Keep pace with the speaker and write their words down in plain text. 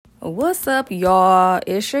What's up, y'all?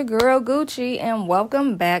 It's your girl Gucci, and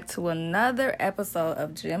welcome back to another episode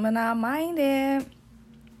of Gemini Minded.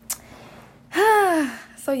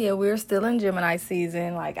 So yeah, we're still in Gemini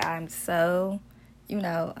season. I'm so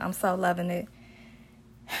loving it.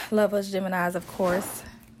 Love us Geminis, of course.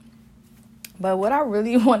 But what I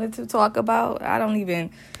really wanted to talk about,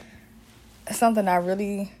 something I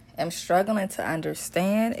really am struggling to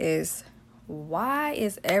understand is, why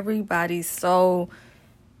is everybody so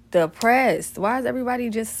depressed? Why is everybody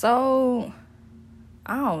just so,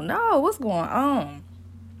 I don't know, what's going on?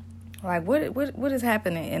 What is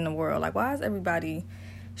happening in the world? Why is everybody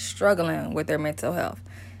struggling with their mental health?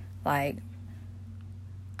 I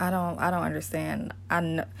don't understand.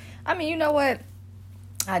 You know what?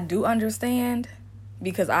 I do understand,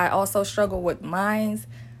 because I also struggle with mine,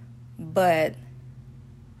 but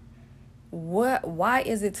why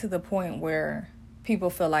is it to the point where people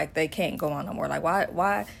feel like they can't go on no more?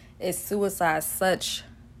 Why is suicide such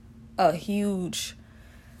a huge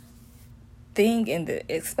thing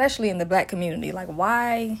especially in the Black community?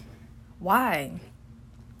 Why?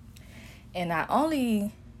 And not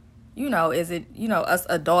only, is it, us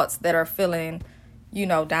adults that are feeling,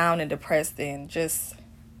 down and depressed and just,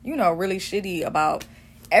 really shitty about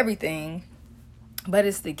everything, but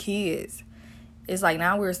it's the kids. It's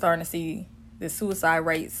now we're starting to see the suicide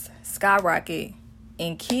rates skyrocket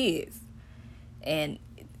in kids. And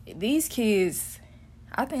these kids,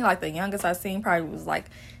 I think the youngest I've seen probably was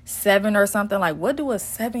 7 or something. What do a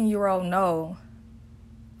 7-year-old know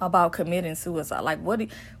about committing suicide? What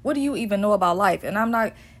do you even know about life? And I'm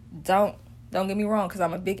not, don't get me wrong, because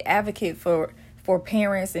I'm a big advocate for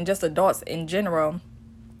parents and just adults in general,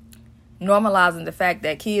 normalizing the fact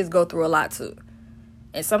that kids go through a lot too.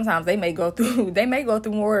 And sometimes they may go through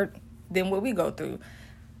more than what we go through.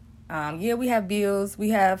 We have bills, we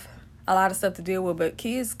have a lot of stuff to deal with, but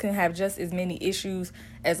kids can have just as many issues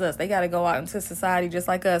as us. They got to go out into society just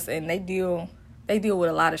like us, and they deal with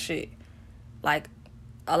a lot of shit. A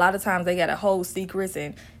lot of times they got to hold secrets,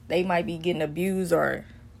 and they might be getting abused, or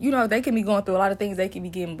they can be going through a lot of things. They can be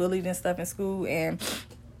getting bullied and stuff in school. And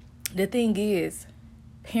the thing is,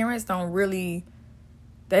 parents don't really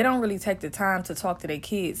take the time to talk to their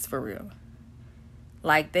kids for real.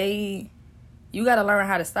 You got to learn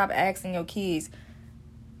how to stop asking your kids,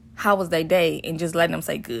 how was their day, and just letting them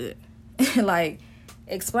say good.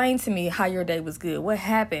 Explain to me how your day was good. What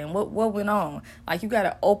happened? What went on? You got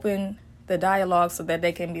to open the dialogue so that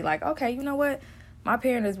they can be okay, you know what? My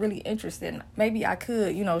parent is really interested. Maybe I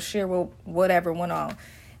could, share whatever went on.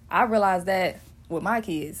 I realized that with my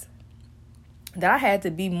kids, that I had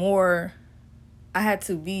to be more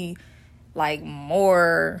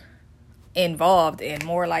involved and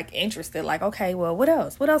more interested. Okay, well, what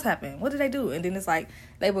else happened? What did they do? And then it's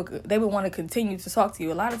they would want to continue to talk to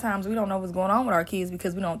you. A lot of times we don't know what's going on with our kids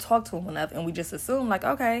because we don't talk to them enough, and we just assume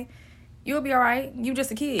okay, you'll be all right, you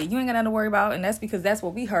just a kid, you ain't got nothing to worry about. And that's because that's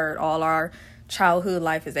what we heard all our childhood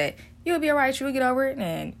life, is that you'll be all right, you'll get over it.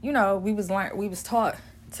 And we was taught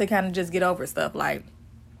to kind of just get over stuff,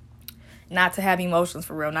 not to have emotions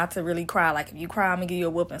for real, not to really cry. If you cry, I'm gonna give you a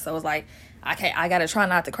whooping. So it's I gotta try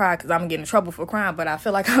not to cry because I'm gonna get in trouble for crying, but I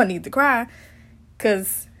feel like I need to cry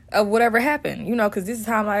because of whatever happened, because this is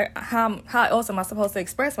how else am I supposed to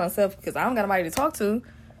express myself, because I don't got nobody to talk to.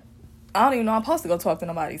 I don't even know I'm supposed to go talk to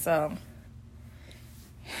nobody. So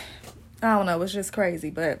I don't know, it's just crazy.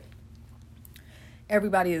 But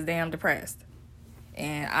everybody is damn depressed,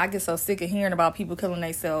 and I get so sick of hearing about people killing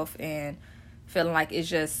themselves and feeling like it's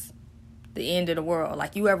just the end of the world.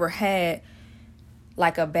 You ever had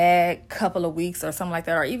a bad couple of weeks or something like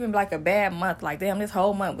that, or even a bad month, damn, this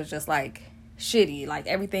whole month was just shitty,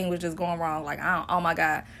 everything was just going wrong, oh my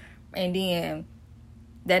God. And then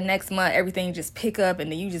that next month everything just pick up, and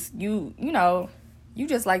then you just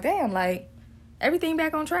damn, everything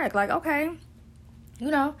back on track, okay,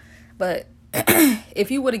 but if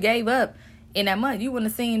you would have gave up in that month, you wouldn't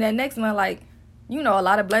have seen that next month, a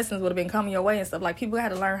lot of blessings would have been coming your way and stuff. People had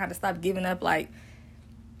to learn how to stop giving up.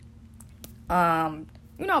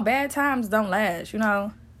 Bad times don't last.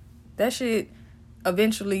 That shit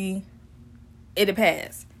eventually it'll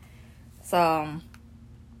pass. So I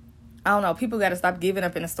don't know. People got to stop giving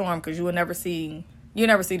up in the storm, because you never see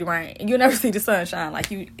the rain, and you'll never see the sunshine.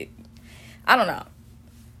 I don't know.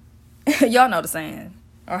 Y'all know the saying,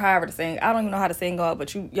 or however the saying. I don't even know how the saying go,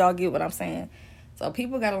 but y'all get what I'm saying. So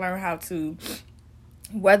people got to learn how to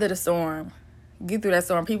weather the storm, get through that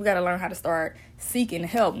storm. People got to learn how to start seeking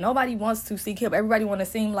help. Nobody wants to seek help. Everybody want to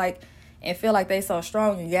seem and feel like they so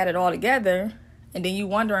strong and got it all together, and then you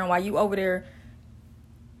wondering why you over there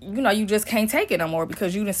you just can't take it no more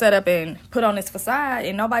because you done set up and put on this facade,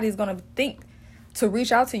 and nobody's going to think to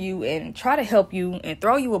reach out to you and try to help you and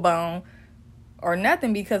throw you a bone or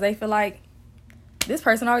nothing because they feel like this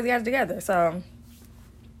person always got it together. So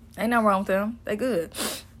ain't nothing wrong with them. They good.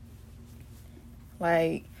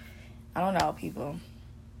 Like, I don't know, people.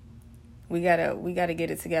 We gotta get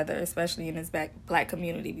it together, especially in this black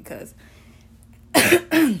community, because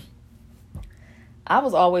I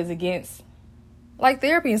was always against like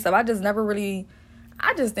therapy and stuff. I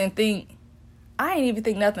just didn't think, I ain't even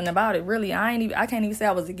think nothing about it, really. I can't even say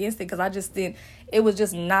I was against it, because I just didn't, it was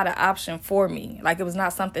just not an option for me. Like, it was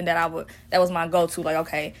not something that was my go-to. Like,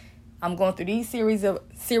 okay, I'm going through these series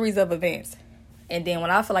of events, and then when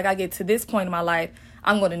I feel like I get to this point in my life,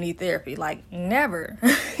 I'm going to need therapy. Like, never.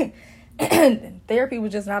 Therapy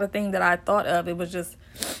was just not a thing that I thought of. It was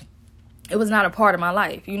not a part of my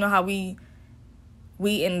life. You know how we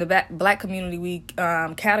in the black community, we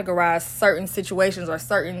categorize certain situations or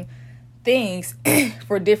certain things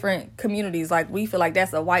for different communities. Like, we feel like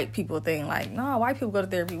that's a white people thing. Like, no, white people go to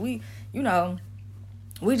therapy. We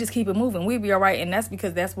just keep it moving. We'll be all right. And that's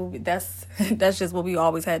because that's just what we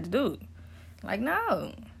always had to do. Like,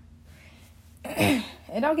 no.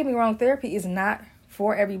 And don't get me wrong, therapy is not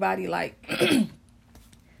for everybody. Like,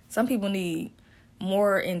 some people need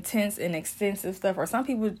more intense and extensive stuff, or some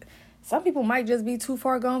people might just be too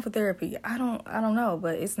far gone for therapy. I don't know,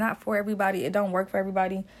 but it's not for everybody. It don't work for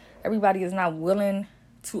everybody. Everybody is not willing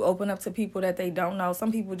to open up to people that they don't know.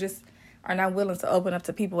 Some people just are not willing to open up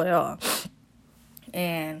to people at all.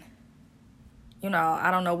 And,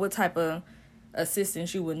 I don't know what type of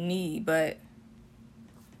assistance you would need, but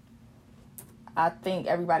I think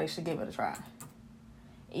everybody should give it a try.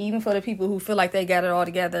 Even for the people who feel like they got it all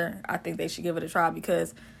together, I think they should give it a try,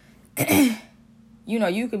 because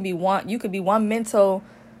you could be one mental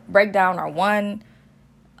breakdown or one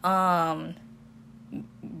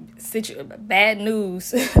bad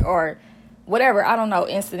news or whatever, I don't know,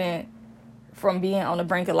 incident from being on the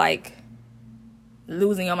brink of like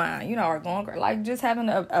losing your mind, or going like just having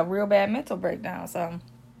a real bad mental breakdown. So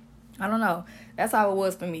I don't know. That's how it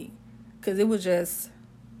was for me, because it was just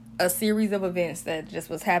a series of events that just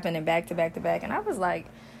was happening back to back to back, and I was like,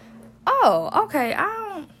 oh, okay,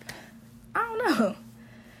 I don't know.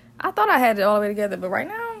 I thought I had it all the way together, but right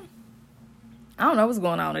now, I don't know what's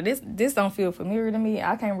going on. And this don't feel familiar to me.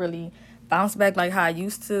 I can't really bounce back like how I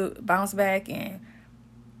used to bounce back, and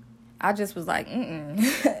I just was like,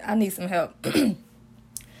 I need some help.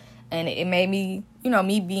 And it made me,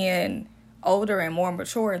 me being older and more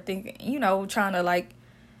mature and thinking, trying to like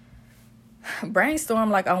brainstorm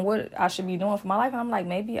like on what I should be doing for my life. I'm like,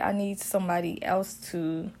 maybe I need somebody else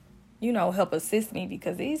to, help assist me,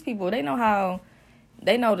 because these people, they know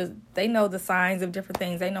the signs of different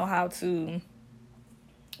things. They know how to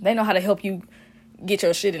help you get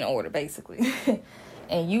your shit in order, basically.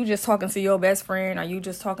 And you just talking to your best friend, or you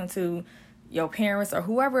just talking to your parents or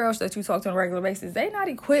whoever else that you talk to on a regular basis, they not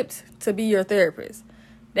equipped to be your therapist.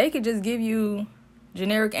 They could just give you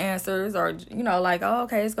generic answers, or like, oh,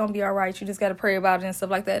 okay, it's gonna be all right, you just gotta pray about it and stuff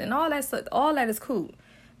like that, and all that is cool.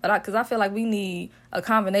 But because I feel like we need a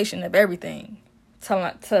combination of everything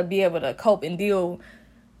to be able to cope and deal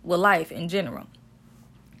with life in general.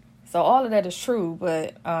 So all of that is true,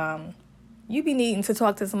 but you be needing to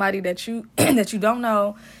talk to somebody that you that you don't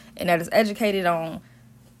know and that is educated on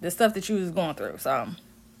the stuff that you was going through. So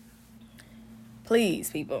please,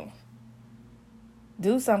 people,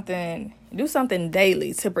 do something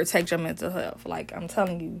daily to protect your mental health. Like, I'm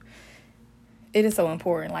telling you, it is so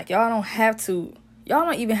important. Like, y'all don't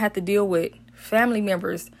even have to deal with family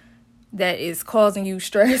members that is causing you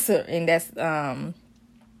stress, and that's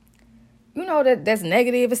that's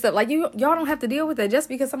negative and stuff. Like, y'all don't have to deal with that. Just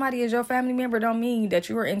because somebody is your family member don't mean that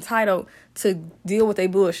you are entitled to deal with their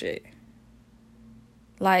bullshit.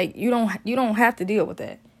 Like, you don't have to deal with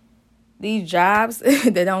that. These jobs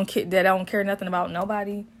that don't care nothing about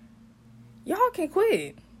nobody, y'all can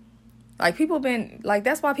quit. Like,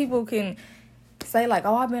 that's why people can say like,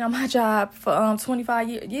 oh, I've been on my job for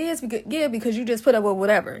 25 years. Because you just put up with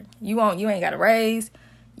whatever. You ain't got a raise.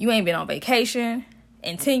 You ain't been on vacation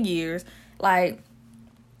in 10 years. Like,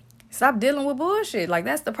 stop dealing with bullshit. Like,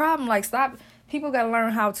 that's the problem. Like, people got to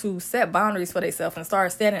learn how to set boundaries for themselves and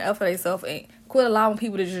start standing up for themselves, and quit allowing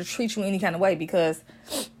people to just treat you any kind of way, because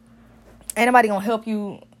ain't nobody gonna help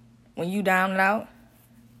you when you down and out.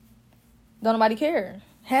 Don't nobody care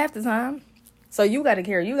half the time. So you gotta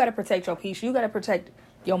care. You gotta protect your peace. You gotta protect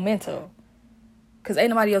your mental, because ain't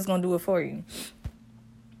nobody else gonna do it for you.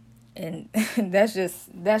 And that's just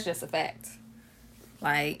a fact.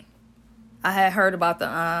 Like, I had heard about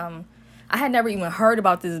I had never even heard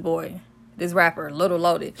about this boy, this rapper, Little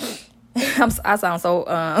Loaded. I sound so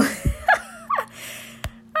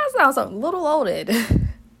Little Loaded.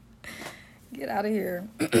 Get out of here.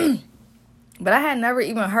 But I had never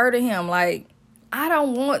even heard of him. Like, I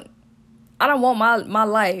don't want my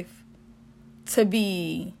life to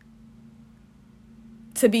be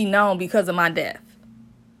known because of my death.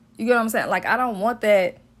 You get what I'm saying? Like, I don't want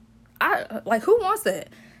that. Who wants that?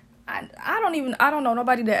 I don't know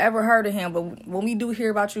nobody that ever heard of him, but when we do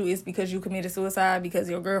hear about you, it's because you committed suicide, because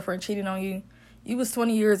your girlfriend cheated on you. You was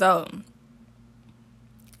 20 years old.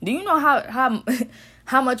 Do you know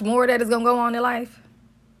how much more of that is going to go on in life?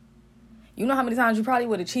 You know how many times you probably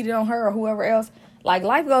would have cheated on her or whoever else? Like,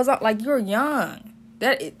 life goes on. Like, you're young.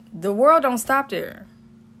 The world don't stop there.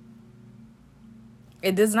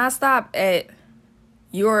 It does not stop at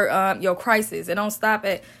your crisis. It don't stop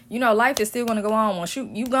at, life is still going to go on. Once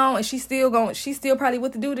you gone, and she's still probably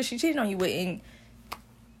with the dude that she cheated on you with, and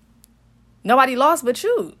nobody lost but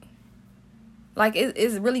you. Like,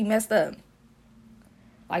 it's really messed up.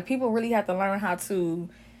 Like, people really have to learn how to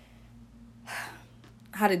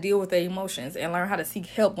deal with their emotions and learn how to seek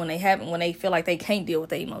help when they feel like they can't deal with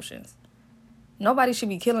their emotions. Nobody should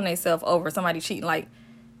be killing themselves over somebody cheating. Like,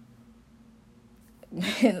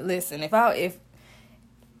 listen, if I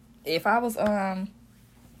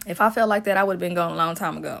felt like that, I would have been gone a long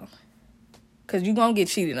time ago. Cause you gonna get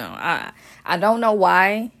cheated on. I don't know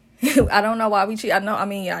why. I don't know why we cheat. I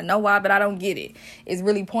know why, but I don't get it. It's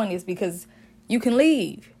really pointless because you can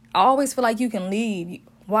leave. I always feel like you can leave.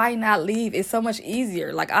 Why not leave? It's so much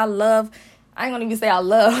easier. Like, I ain't gonna even say I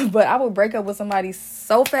love, but I would break up with somebody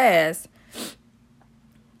so fast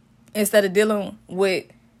instead of dealing with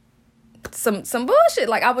some bullshit.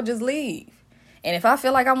 Like, I would just leave. And if I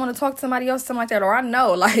feel like I want to talk to somebody else, something like that, or I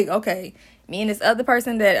know, like, okay, me and this other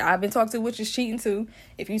person that I've been talking to, which is cheating too,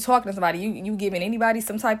 if you talking to somebody, you giving anybody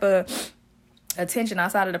some type of attention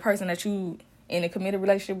outside of the person that you in a committed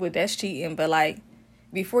relationship with, that's cheating. But, like,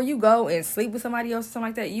 before you go and sleep with somebody else or something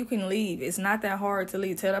like that, you can leave. It's not that hard to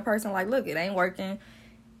leave. Tell that person, like, look, it ain't working.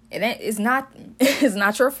 It's not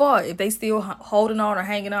your fault if they still holding on or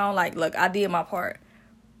hanging on. Like, look, I did my part.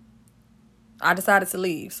 I decided to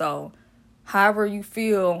leave. So, however you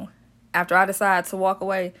feel after I decide to walk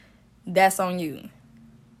away, that's on you.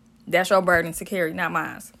 That's your burden to carry, not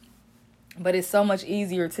mine. But it's so much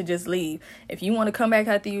easier to just leave. If you want to come back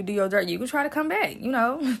after you do your dirt, you can try to come back,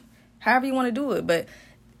 however you want to do it. But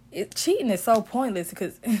cheating is so pointless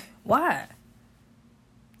because why?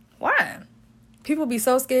 People be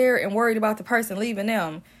so scared and worried about the person leaving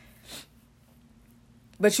them,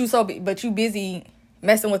 but you busy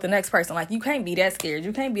messing with the next person. Like, you can't be that scared.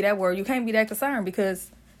 You can't be that worried. You can't be that concerned because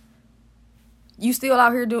you still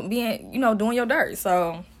out here doing your dirt.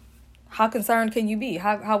 So how concerned can you be?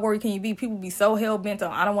 How worried can you be? People be so hell-bent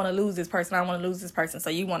on, I don't want to lose this person. I don't want to lose this person. So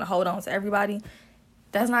you want to hold on to everybody.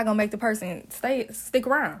 That's not going to make the person stick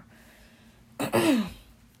around. I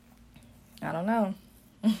don't know.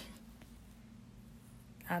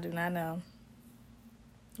 I do not know.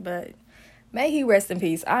 But may he rest in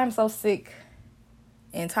peace. I am so sick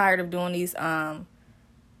and tired of doing these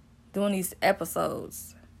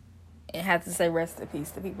episodes and have to say rest in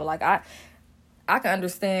peace to people. Like, I can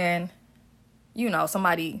understand,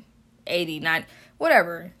 somebody 80, 90,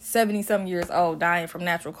 whatever, 70 some years old dying from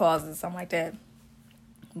natural causes, something like that.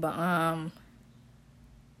 But I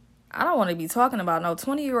don't want to be talking about no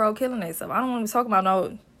 20-year-old killing themselves. I don't want to be talking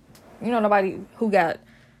about nobody who got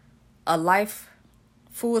a life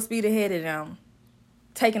full speed ahead of them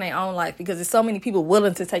taking their own life, because there's so many people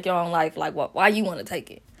willing to take your own life. Like, why you want to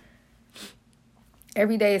take it?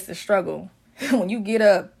 Every day it's a struggle. When you get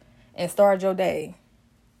up and start your day,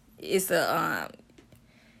 it's a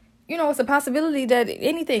possibility that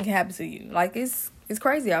anything can happen to you. Like, it's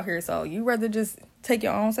crazy out here. So you rather just take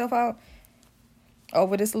your own self out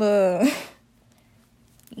over this little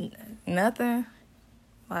nothing.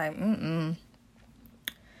 Like,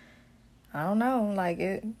 I don't know. Like,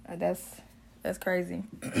 that's crazy.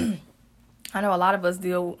 I know a lot of us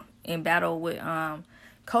deal in battle with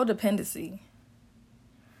codependency.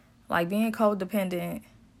 Like, being codependent,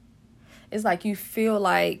 it's like you feel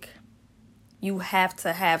like you have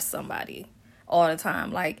to have somebody all the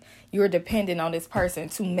time. Like, you're dependent on this person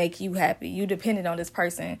to make you happy. You dependent on this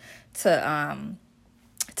person to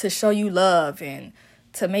show you love and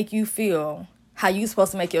to make you feel how you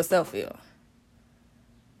supposed to make yourself feel.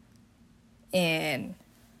 And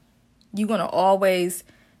you're going to always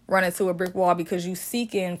run into a brick wall because you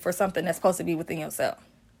seeking for something that's supposed to be within yourself.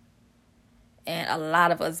 And a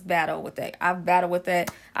lot of us battle with that. I've battled with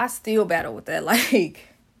that. I still battle with that. Like,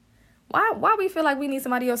 Why we feel like we need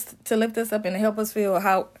somebody else to lift us up and help us feel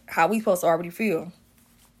how we supposed to already feel?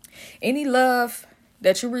 Any love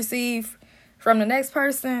that you receive from the next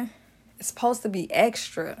person is supposed to be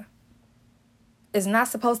extra. It's not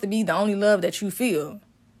supposed to be the only love that you feel.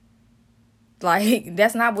 Like,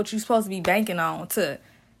 that's not what you're supposed to be banking on to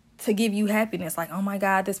give you happiness. Like, oh my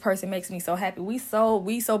God, this person makes me so happy. We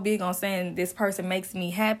so big on saying this person makes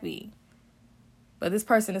me happy. But this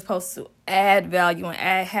person is supposed to add value and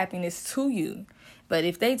add happiness to you. But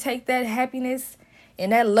if they take that happiness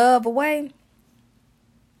and that love away,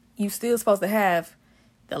 you still supposed to have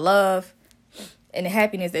the love and the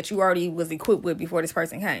happiness that you already was equipped with before this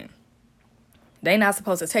person came. They not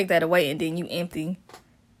supposed to take that away and then you empty.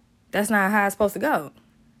 That's not how it's supposed to go.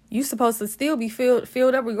 You supposed to still be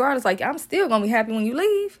filled up regardless. Like, I'm still going to be happy when you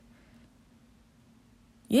leave.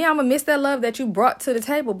 Yeah, I'm going to miss that love that you brought to the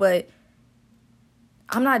table, but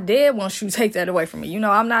I'm not dead once you take that away from me. You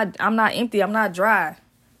know, I'm not empty. I'm not dry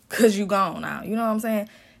because you gone now. You know what I'm saying?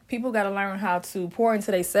 People got to learn how to pour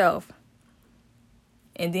into themselves.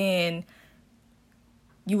 And then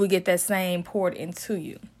you will get that same poured into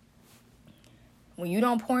you. When you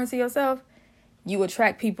don't pour into yourself, you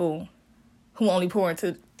attract people who only pour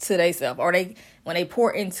into themselves. Or when they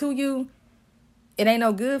pour into you, it ain't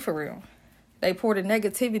no good for real. They pour the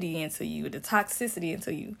negativity into you, the toxicity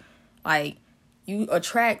into you. Like, you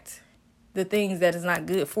attract the things that is not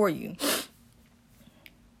good for you.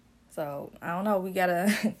 So, I don't know. We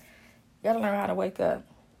gotta learn how to wake up.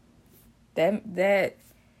 That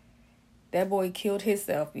boy killed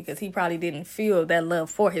himself because he probably didn't feel that love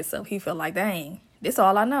for himself. He felt like, dang, this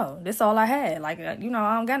all I know. This all I had. Like, I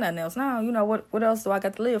don't got nothing else now. What else do I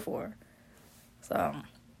got to live for? So,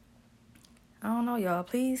 I don't know, y'all.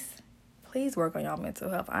 Please work on y'all mental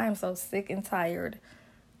health. I am so sick and tired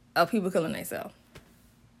of people killing themselves.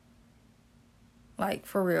 Like,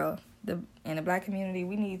 for real. In the Black community,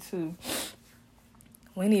 we need to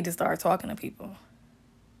start talking to people.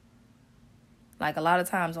 Like, a lot of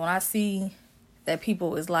times when I see that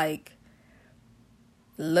people is like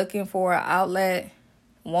looking for an outlet,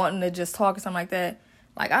 wanting to just talk or something like that,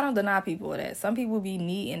 like, I don't deny people that. Some people be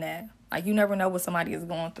needing that. Like, you never know what somebody is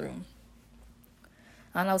going through.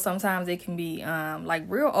 I know sometimes it can be like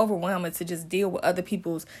real overwhelming to just deal with other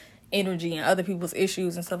people's energy and other people's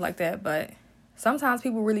issues and stuff like that. But sometimes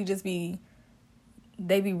people really just be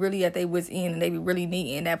really at their wits' end, and they be really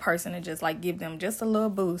needing that person to just like give them just a little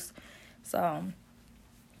boost. So,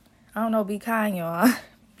 I don't know, be kind, y'all.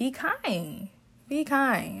 Be kind. Be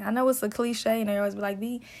kind. I know it's a cliche, and they always be like,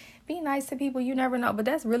 be nice to people. You never know. But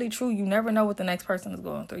that's really true. You never know what the next person is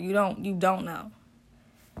going through. You don't know.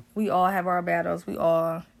 We all have our battles. We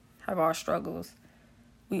all have our struggles.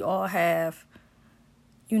 We all have,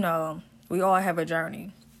 we all have a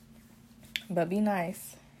journey. But be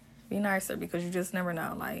nice. Be nicer, because you just never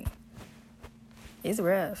know. Like, it's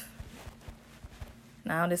rough.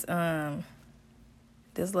 Now this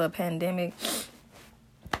little pandemic,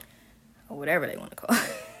 or whatever they want to call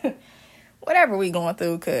it, whatever we going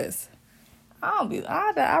through, cause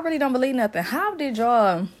I really don't believe nothing. How did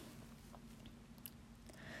y'all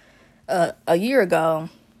a year ago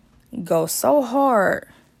go so hard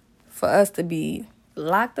for us to be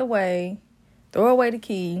locked away, throw away the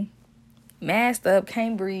key, masked up,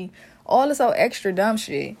 can't breathe, all this old extra dumb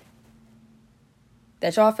shit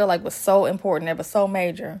that y'all feel like was so important, that was so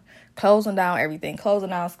major, closing down everything, closing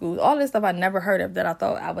down schools, all this stuff I never heard of that I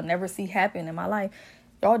thought I would never see happen in my life.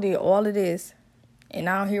 Y'all did all of this, and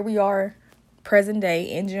now here we are, present day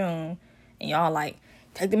in June, and y'all like,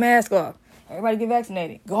 take the mask off, everybody get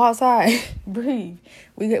vaccinated, go outside, breathe.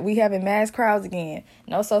 We having mass crowds again,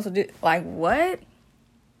 no social like, what?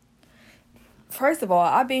 First of all,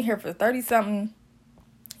 I've been here for 30-something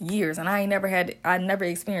years, and I never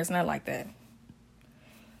experienced nothing like that.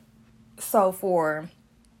 So for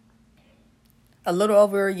a little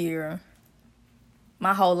over a year,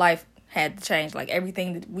 my whole life had to change. Like,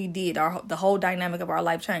 everything that we did, the whole dynamic of our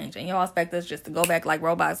life changed. And y'all expect us just to go back like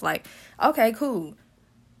robots. Like, okay, cool.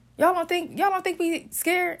 Y'all don't think we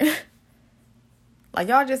scared? Like,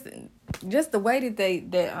 y'all just the way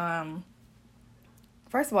that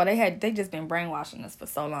first of all, they just been brainwashing us for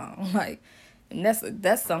so long. Like, and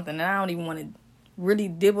that's something that I don't even want to really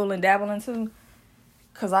dibble and dabble into,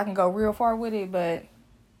 because I can go real far with it. But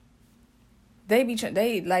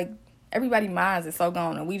they like, everybody's minds is so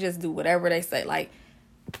gone, and we just do whatever they say. Like,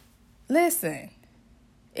 listen,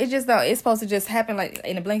 it's supposed to just happen like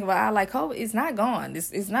in the blink of an eye. Like, COVID, it's not gone.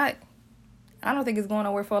 It's not. I don't think it's going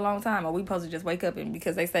nowhere for a long time. Or we supposed to just wake up, and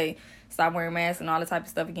because they say stop wearing masks and all that type of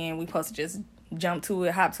stuff again, we supposed to just jump to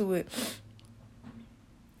it, hop to it.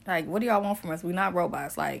 Like, what do y'all want from us? We're not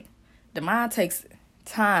robots. Like, the mind takes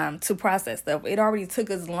time to process stuff. It already took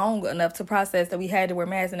us long enough to process that we had to wear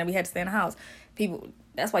masks and that we had to stay in the house. People,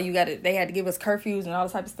 that's why they had to give us curfews and all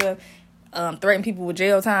this type of stuff, threaten people with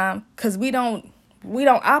jail time, because we don't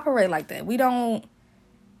operate like that. We're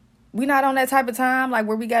not on that type of time, like,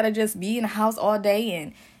 where we gotta just be in the house all day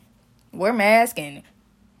and wear masks. And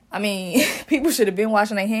I mean, people should have been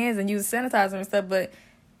washing their hands and using sanitizer and stuff, but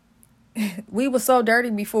we were so dirty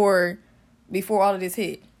before all of this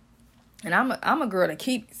hit. And I'm a girl to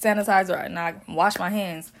keep sanitizer and I wash my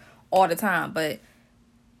hands all the time, but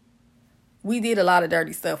we did a lot of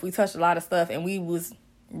dirty stuff. We touched a lot of stuff, and we was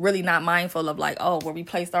really not mindful of, like, where we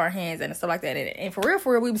placed our hands and stuff like that. And for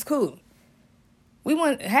real, we was cool. We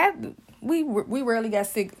we rarely got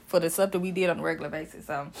sick for the stuff that we did on a regular basis.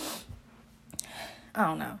 So I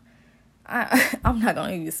don't know. I'm not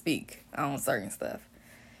gonna even speak on certain stuff,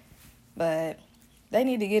 but they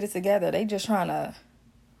need to get it together. They just trying to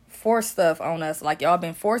force stuff on us. Like, y'all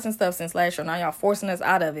been forcing stuff since last year. Now y'all forcing us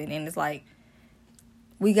out of it, and it's like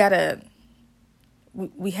we have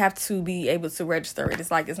to be able to register it.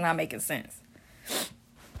 It's like it's not making sense.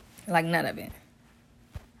 Like, none of it.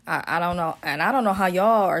 I don't know. And I don't know how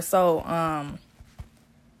y'all are so,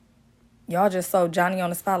 y'all just so Johnny on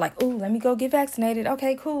the spot. Like, ooh, let me go get vaccinated.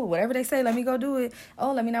 Okay, cool. Whatever they say, let me go do it.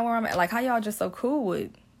 Oh, let me know where I'm at. Like, how y'all just so cool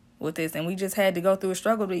with this? And we just had to go through a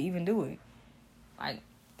struggle to even do it. Like,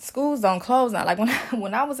 schools don't close now. Like,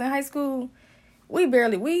 when I was in high school, hell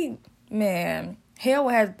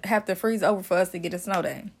would have to freeze over for us to get a snow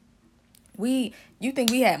day. You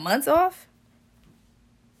think we had months off?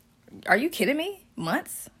 Are you kidding me?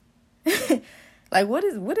 Months? Like, what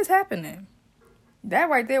is happening? That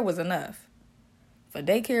right there was enough. For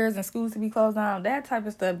daycares and schools to be closed down, that type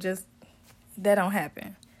of stuff that don't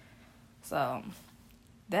happen. So,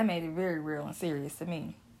 that made it very real and serious to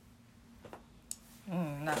me.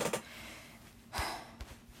 No.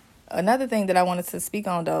 Another thing that I wanted to speak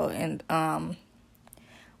on, though, and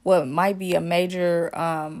what might be a major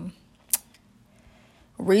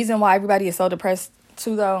reason why everybody is so depressed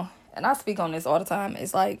too, though, and I speak on this all the time,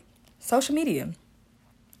 is like social media.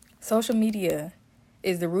 Social media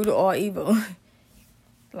is the root of all evil.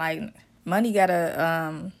 Like, money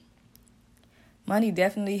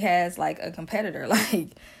definitely has like a competitor.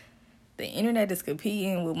 Like, the internet is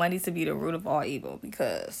competing with money to be the root of all evil,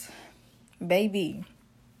 because, baby,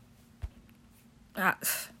 I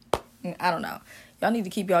don't know. Y'all need to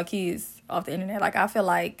keep y'all kids off the internet. Like, I feel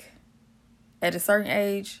like at a certain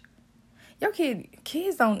age,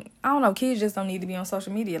 kids just don't need to be on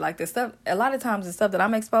social media. Like, the stuff, a lot of times the stuff that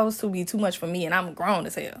I'm exposed to be too much for me, and I'm grown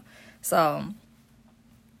as hell. So,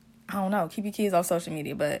 I don't know. Keep your kids off social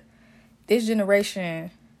media. But this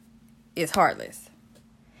generation is heartless.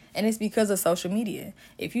 And it's because of social media.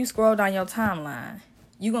 If you scroll down your timeline,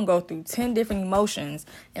 you're going to go through 10 different emotions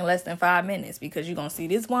in less than 5 minutes, because you're going to see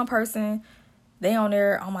this one person, they on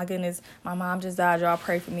there, oh my goodness, my mom just died, y'all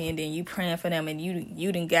pray for me, and then you praying for them, and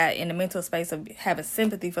you done got in the mental space of having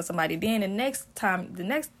sympathy for somebody. Then the next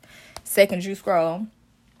second you scroll,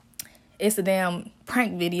 it's a damn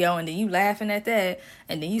prank video, and then you laughing at that,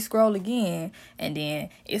 and then you scroll again, and then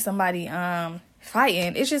it's somebody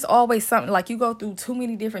fighting. It's just always something. Like, you go through too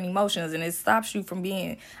many different emotions, and it stops you from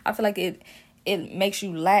being, I feel like it makes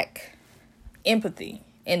you lack empathy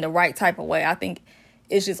in the right type of way. I think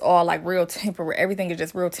it's just all like real temporary. Everything is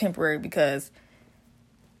just real temporary, because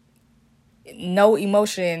no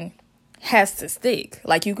emotion has to stick.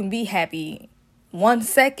 Like, you can be happy 1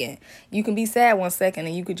 second, you can be sad 1 second,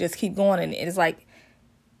 and you could just keep going. And it's like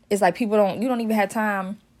you don't even have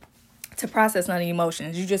time to process none of the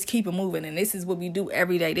emotions. You just keep it moving. And this is what we do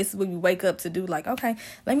every day. This is what we wake up to do. Like, okay,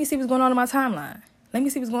 let me see what's going on in my timeline. Let me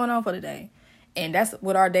see what's going on for the day. And that's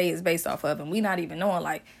what our day is based off of. And we not even knowing,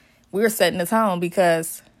 like, we're setting the tone,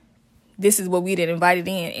 because this is what we did invited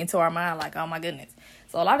into our mind. Like, oh my goodness.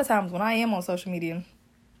 So a lot of times when I am on social media,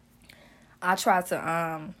 I try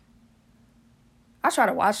to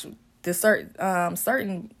watch the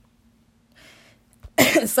certain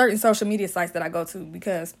social media sites that I go to,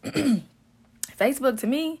 because Facebook, to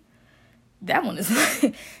me, that one is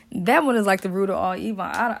like the root of all evil.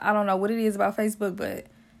 I don't know what it is about Facebook, but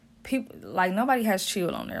people, like, nobody has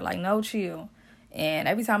chill on there. Like, no chill. And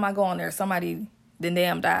every time I go on there, somebody then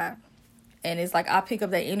damn died. And it's like I pick up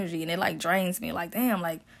that energy, and it like drains me. Like, damn,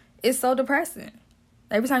 like, it's so depressing.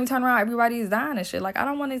 Every time you turn around, everybody is dying and shit. Like, I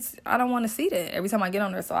don't want to see that every time I get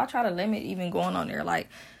on there. So I try to limit even going on there. Like,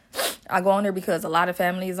 I go on there because a lot of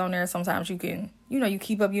family is on there. Sometimes you can, you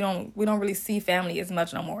keep up. We don't really see family as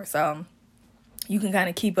much no more. So you can kind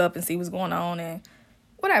of keep up and see what's going on and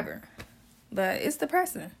whatever. But it's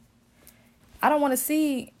depressing. I don't want to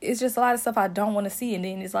see. It's just a lot of stuff I don't want to see. And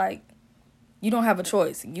then it's like, you don't have a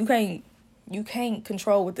choice. You can't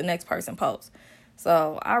control what the next person posts.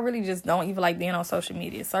 So I really just don't even like being on social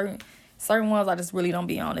media. Certain ones I just really don't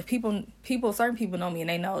be on. If certain people know me and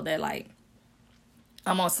they know that, like,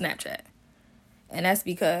 I'm on Snapchat. And that's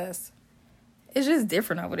because it's just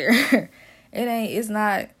different over there. It's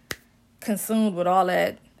not consumed with all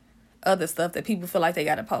that other stuff that people feel like they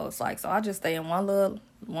gotta post. Like, so I just stay in one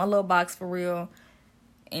little box for real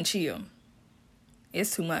and chill.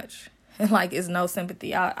 It's too much. Like, it's no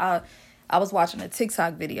sympathy. I was watching a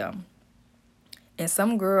TikTok video, and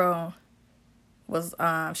some girl was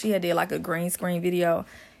she had did like a green screen video,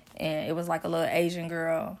 and it was like a little Asian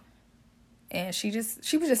girl, and she was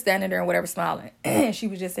just standing there and whatever, smiling. And she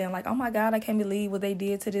was just saying, like, oh my God, I can't believe what they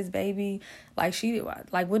did to this baby. Like,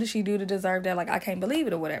 what did she do to deserve that? Like, I can't believe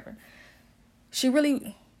it or whatever. She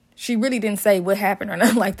really didn't say what happened or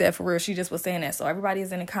nothing like that for real. She just was saying that. So everybody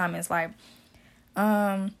is in the comments like,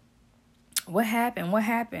 what happened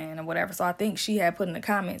or whatever. So I think she had put in the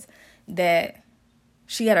comments that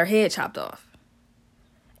she had her head chopped off,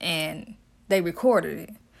 and they recorded it.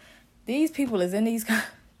 These people is in these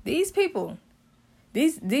people,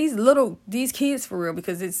 these kids for real,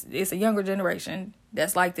 because it's a younger generation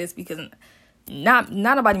that's like this, because not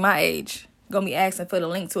nobody my age gonna be asking for the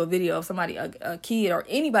link to a video of somebody, a kid or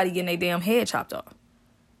anybody getting their damn head chopped off.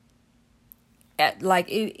 It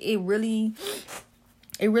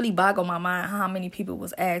really boggled my mind how many people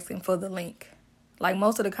was asking for the link. Like,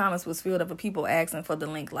 most of the comments was filled up with people asking for the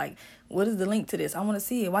link. Like, what is the link to this? I want to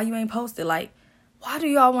see it. Why you ain't posted? Like, why do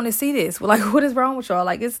y'all want to see this? Like, what is wrong with y'all?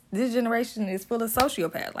 Like, this generation is full of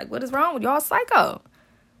sociopaths. Like, what is wrong with y'all? Psycho.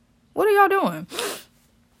 What are y'all doing?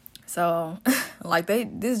 So, like,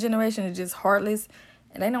 this generation is just heartless,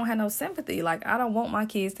 and they don't have no sympathy. Like, I don't want my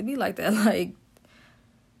kids to be like that. Like,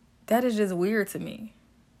 that is just weird to me.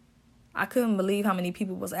 I couldn't believe how many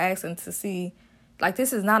people was asking to see. Like,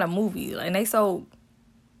 this is not a movie. And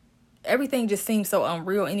everything just seems so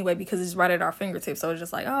unreal anyway, because it's right at our fingertips. So it's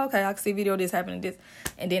just like, oh, okay, I can see a video of this happening, this.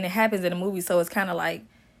 And then it happens in a movie. So it's kind of like,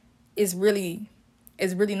 it's really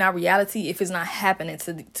not reality if it's not happening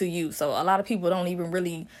to you. So a lot of people don't even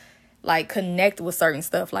really, like, connect with certain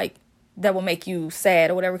stuff, like, that will make you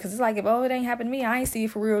sad or whatever. Because it's like, if, it ain't happened to me, I ain't see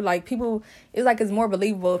it for real. Like, people, it's like, it's more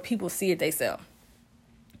believable if people see it themselves.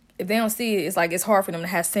 If they don't see it, it's like, it's hard for them to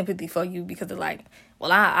have sympathy for you, because they're like,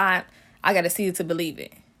 well, I got to see it to believe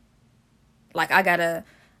it. Like, I gotta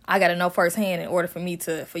know firsthand in order for you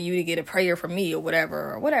to get a prayer for me or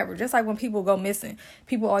whatever. Just like when people go missing,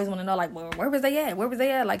 people always want to know, like, well, where was they at?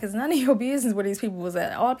 Like, it's none of your business where these people was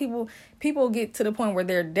at. All people get to the point where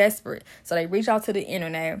they're desperate. So they reach out to the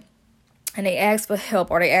internet and they ask for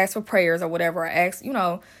help, or they ask for prayers or whatever, or ask,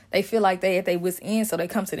 they feel like they at their wit's end. So they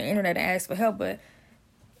come to the internet and ask for help. But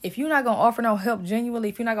if you're not going to offer no help genuinely,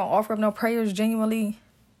 if you're not going to offer up no prayers genuinely,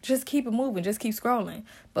 just keep it moving. Just keep scrolling.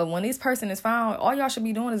 But when this person is found, all y'all should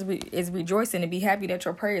be doing is rejoicing and be happy that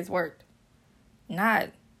your prayers worked.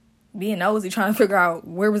 Not being nosy trying to figure out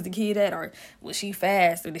where was the kid at, or was she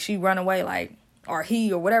fast, or did she run away, like, or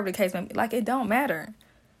he, or whatever the case may be. Like, it don't matter.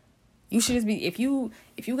 You should just be, if you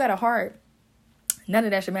got a heart, none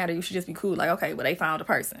of that should matter. You should just be cool. Like, okay, well, they found a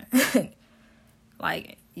person.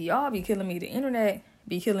 Like, y'all be killing me. The internet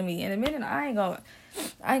be killing me. In a minute, I ain't gonna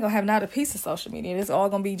have not a piece of social media. It's all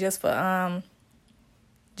gonna be just for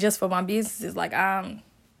my businesses. Like, I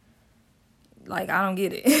don't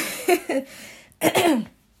get it.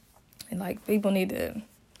 And like, people need to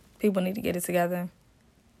get it together.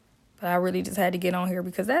 But I really just had to get on here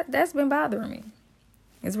because that's been bothering me.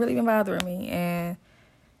 It's really been bothering me, and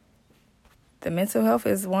the mental health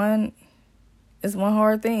is one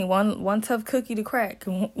hard thing, one tough cookie to crack,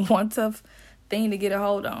 one tough thing to get a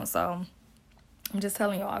hold on. So I'm just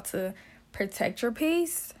telling y'all to protect your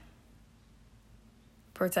peace.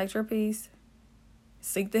 Protect your peace.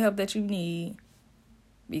 Seek the help that you need,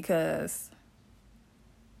 because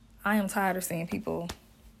I am tired of seeing people,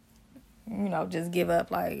 just give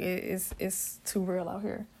up. Like, it's too real out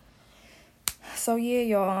here. So yeah,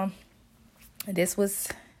 y'all, this was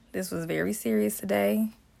very serious today.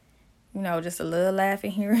 Just a little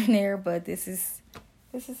laughing here and there, but this is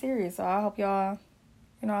serious. So I hope y'all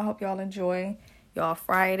enjoy y'all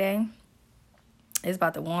Friday. It's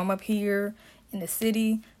about to warm up here in the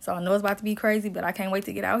city, so I know it's about to be crazy, but I can't wait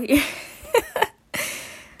to get out here.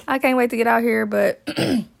 I can't wait to get out here, but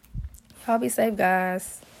y'all be safe,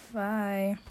 guys. Bye.